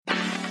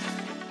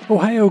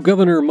Ohio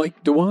Governor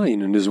Mike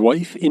DeWine and his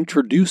wife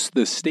introduced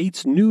the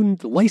state's new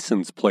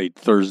license plate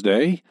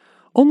Thursday,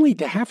 only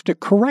to have to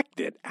correct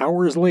it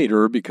hours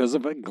later because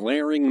of a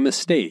glaring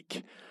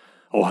mistake.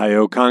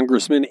 Ohio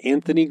Congressman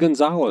Anthony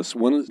Gonzalez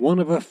was one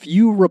of a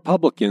few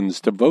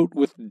Republicans to vote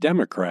with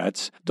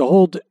Democrats to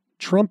hold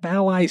Trump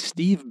ally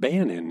Steve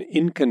Bannon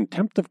in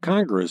contempt of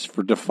Congress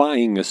for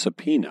defying a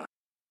subpoena.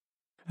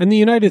 And the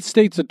United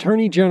States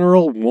Attorney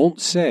General won't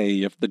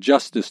say if the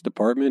Justice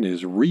Department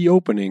is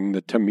reopening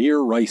the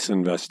Tamir Rice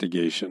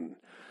investigation.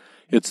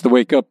 It's the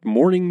Wake Up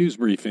Morning News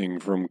Briefing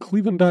from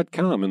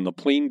Cleveland.com and the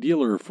Plain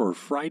Dealer for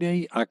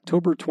Friday,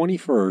 October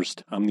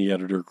 21st. I'm the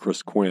editor,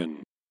 Chris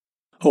Quinn.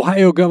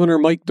 Ohio Governor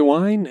Mike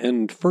DeWine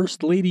and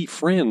First Lady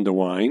Fran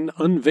DeWine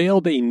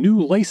unveiled a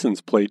new license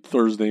plate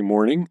Thursday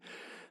morning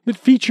that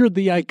featured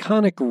the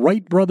iconic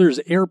Wright brothers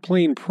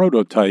airplane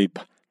prototype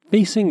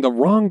facing the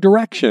wrong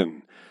direction.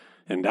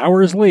 And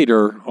hours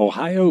later,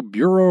 Ohio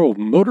Bureau of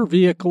Motor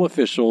Vehicle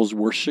officials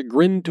were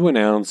chagrined to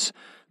announce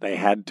they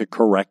had to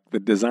correct the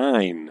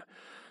design.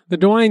 The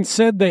DeWine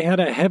said they had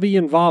a heavy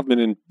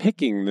involvement in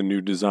picking the new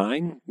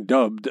design,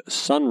 dubbed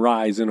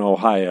Sunrise in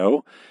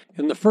Ohio,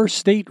 in the first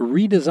state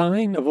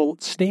redesign of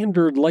a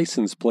standard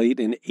license plate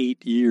in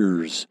 8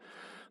 years.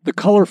 The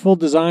colorful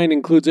design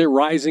includes a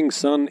rising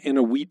sun and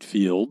a wheat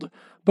field,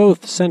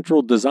 both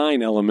central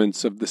design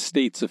elements of the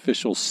state's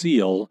official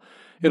seal.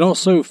 It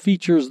also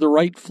features the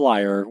Wright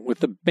flyer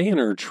with a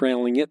banner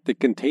trailing it that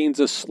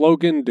contains a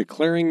slogan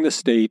declaring the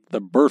state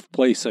the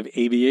birthplace of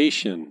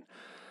aviation.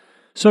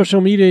 Social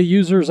media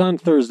users on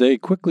Thursday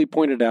quickly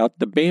pointed out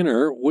the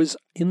banner was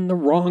in the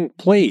wrong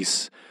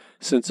place,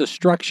 since a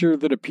structure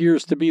that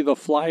appears to be the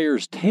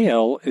flyer's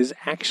tail is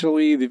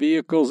actually the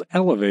vehicle's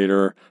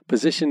elevator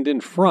positioned in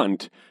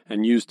front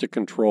and used to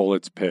control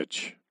its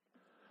pitch.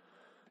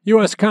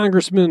 U.S.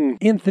 Congressman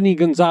Anthony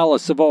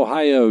Gonzalez of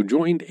Ohio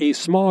joined a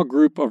small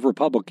group of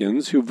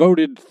Republicans who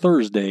voted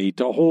Thursday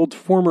to hold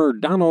former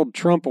Donald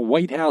Trump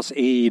White House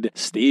aide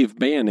Steve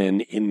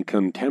Bannon in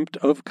contempt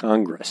of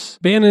Congress.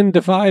 Bannon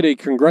defied a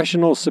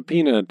congressional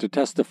subpoena to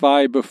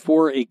testify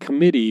before a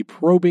committee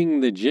probing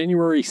the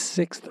January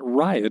 6th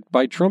riot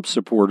by Trump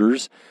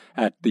supporters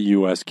at the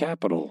U.S.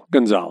 Capitol.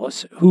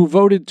 Gonzalez, who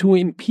voted to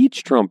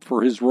impeach Trump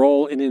for his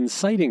role in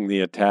inciting the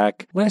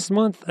attack, last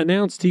month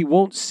announced he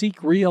won't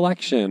seek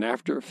re-election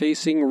after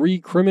facing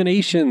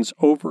recriminations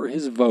over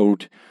his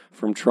vote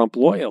from Trump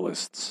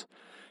loyalists.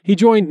 He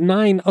joined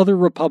 9 other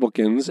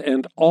Republicans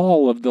and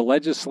all of the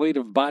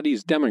legislative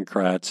body's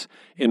Democrats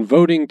in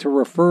voting to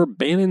refer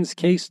Bannon's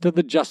case to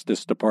the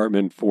Justice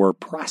Department for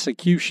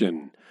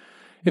prosecution.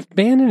 If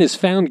Bannon is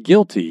found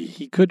guilty,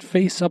 he could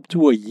face up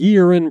to a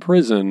year in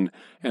prison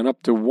and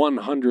up to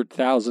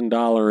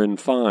 $100,000 in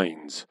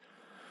fines.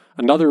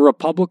 Another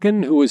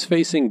Republican who is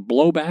facing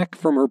blowback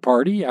from her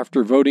party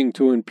after voting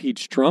to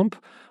impeach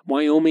Trump,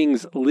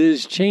 Wyoming's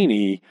Liz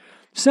Cheney,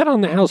 said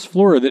on the House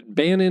floor that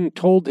Bannon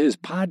told his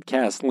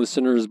podcast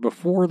listeners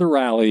before the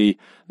rally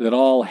that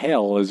all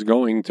hell is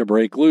going to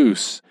break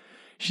loose.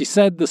 She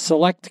said the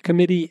select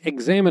committee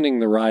examining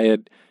the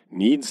riot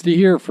needs to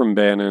hear from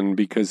Bannon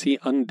because he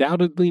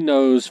undoubtedly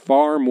knows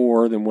far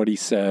more than what he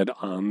said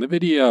on the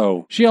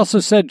video. She also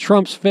said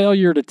Trump's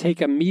failure to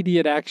take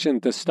immediate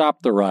action to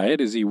stop the riot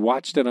as he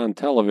watched it on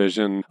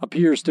television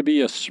appears to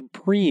be a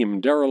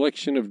supreme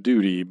dereliction of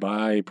duty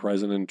by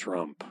President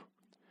Trump.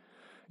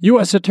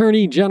 U.S.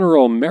 Attorney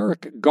General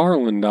Merrick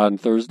Garland on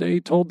Thursday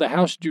told the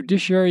House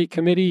Judiciary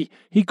Committee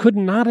he could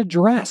not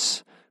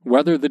address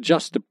whether the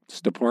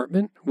Justice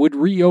Department would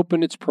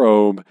reopen its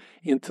probe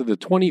into the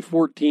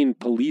 2014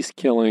 police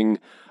killing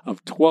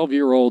of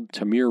 12-year-old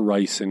Tamir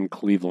Rice in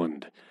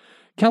Cleveland.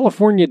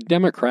 California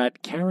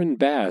Democrat Karen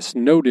Bass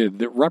noted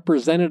that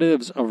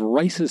representatives of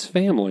Rice's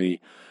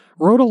family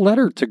wrote a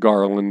letter to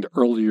Garland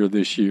earlier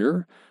this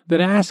year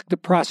that asked the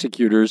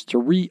prosecutors to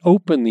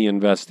reopen the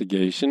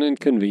investigation and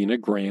convene a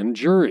grand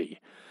jury.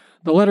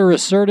 The letter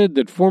asserted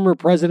that former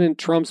President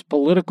Trump's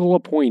political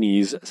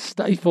appointees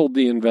stifled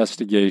the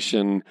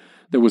investigation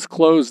that was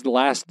closed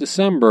last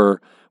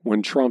December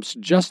when Trump's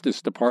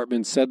Justice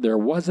Department said there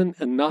wasn't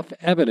enough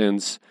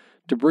evidence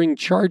to bring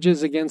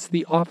charges against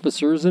the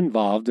officers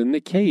involved in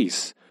the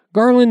case.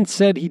 Garland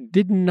said he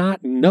did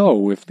not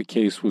know if the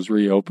case was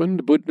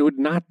reopened, but would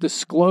not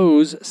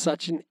disclose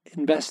such an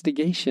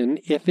investigation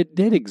if it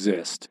did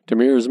exist.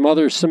 Tamir's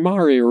mother,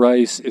 Samari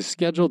Rice, is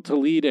scheduled to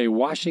lead a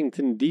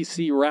Washington,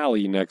 D.C.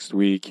 rally next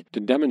week to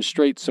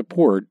demonstrate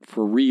support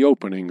for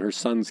reopening her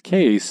son's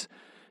case,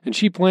 and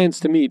she plans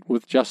to meet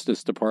with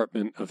Justice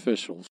Department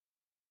officials.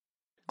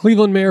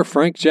 Cleveland Mayor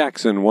Frank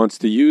Jackson wants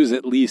to use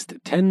at least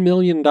 $10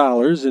 million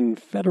in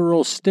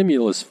federal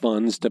stimulus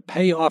funds to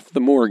pay off the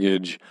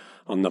mortgage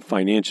on the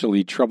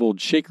financially troubled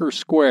Shaker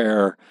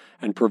Square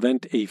and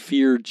prevent a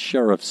feared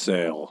sheriff's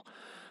sale.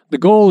 The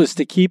goal is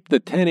to keep the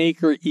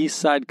 10-acre East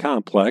Side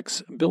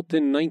complex, built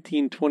in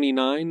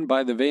 1929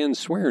 by the Van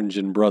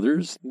Swearingen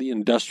brothers, the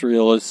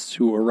industrialists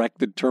who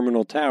erected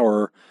Terminal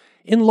Tower,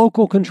 in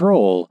local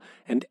control,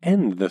 and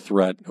end the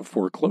threat of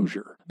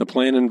foreclosure. The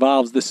plan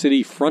involves the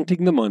city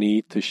fronting the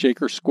money to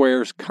Shaker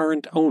Square's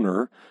current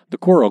owner, the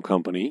Coro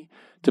Company,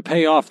 to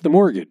pay off the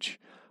mortgage.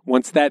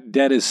 Once that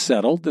debt is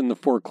settled and the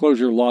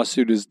foreclosure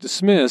lawsuit is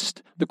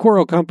dismissed, the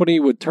Coro Company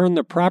would turn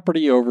the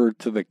property over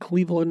to the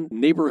Cleveland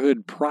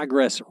Neighborhood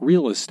Progress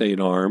Real Estate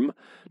arm,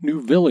 New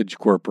Village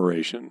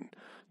Corporation.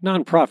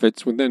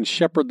 Nonprofits would then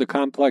shepherd the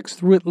complex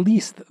through at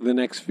least the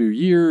next few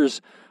years,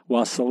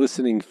 while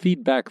soliciting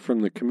feedback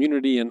from the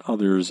community and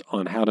others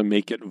on how to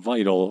make it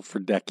vital for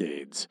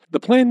decades. The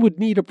plan would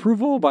need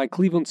approval by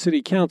Cleveland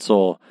City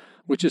Council,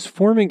 which is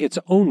forming its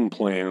own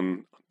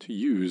plan to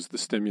use the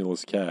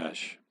stimulus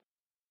cash.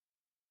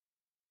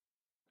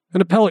 An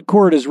appellate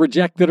court has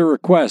rejected a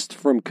request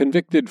from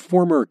convicted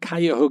former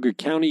Cuyahoga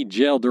County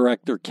Jail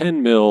Director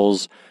Ken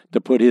Mills to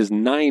put his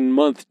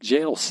 9-month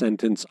jail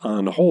sentence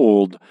on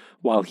hold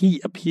while he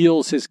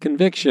appeals his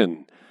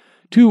conviction.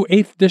 2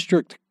 8th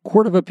District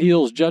Court of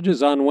Appeals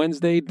judges on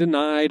Wednesday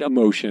denied a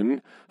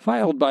motion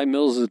filed by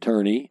Mills'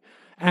 attorney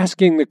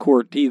asking the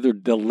court to either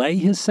delay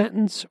his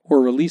sentence or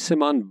release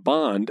him on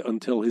bond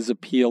until his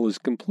appeal is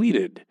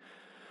completed.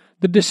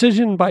 The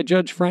decision by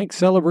Judge Frank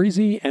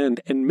Celebrezzi and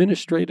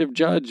Administrative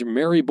Judge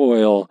Mary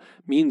Boyle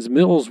means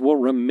Mills will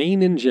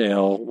remain in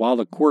jail while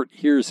the court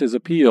hears his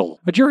appeal.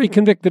 A jury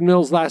convicted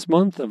Mills last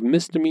month of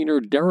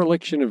misdemeanor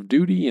dereliction of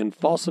duty and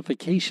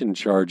falsification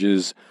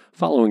charges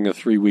following a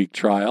 3-week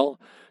trial.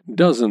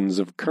 Dozens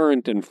of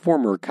current and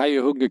former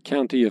Cuyahoga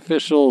County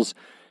officials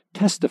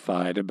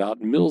testified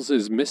about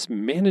Mills's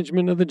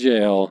mismanagement of the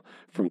jail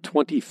from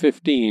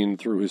 2015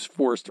 through his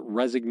forced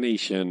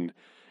resignation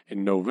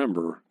in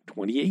November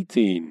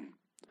 2018.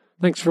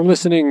 Thanks for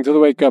listening to the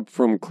Wake Up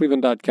from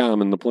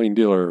Cleveland.com and the Plain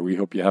Dealer. We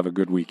hope you have a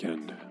good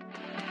weekend.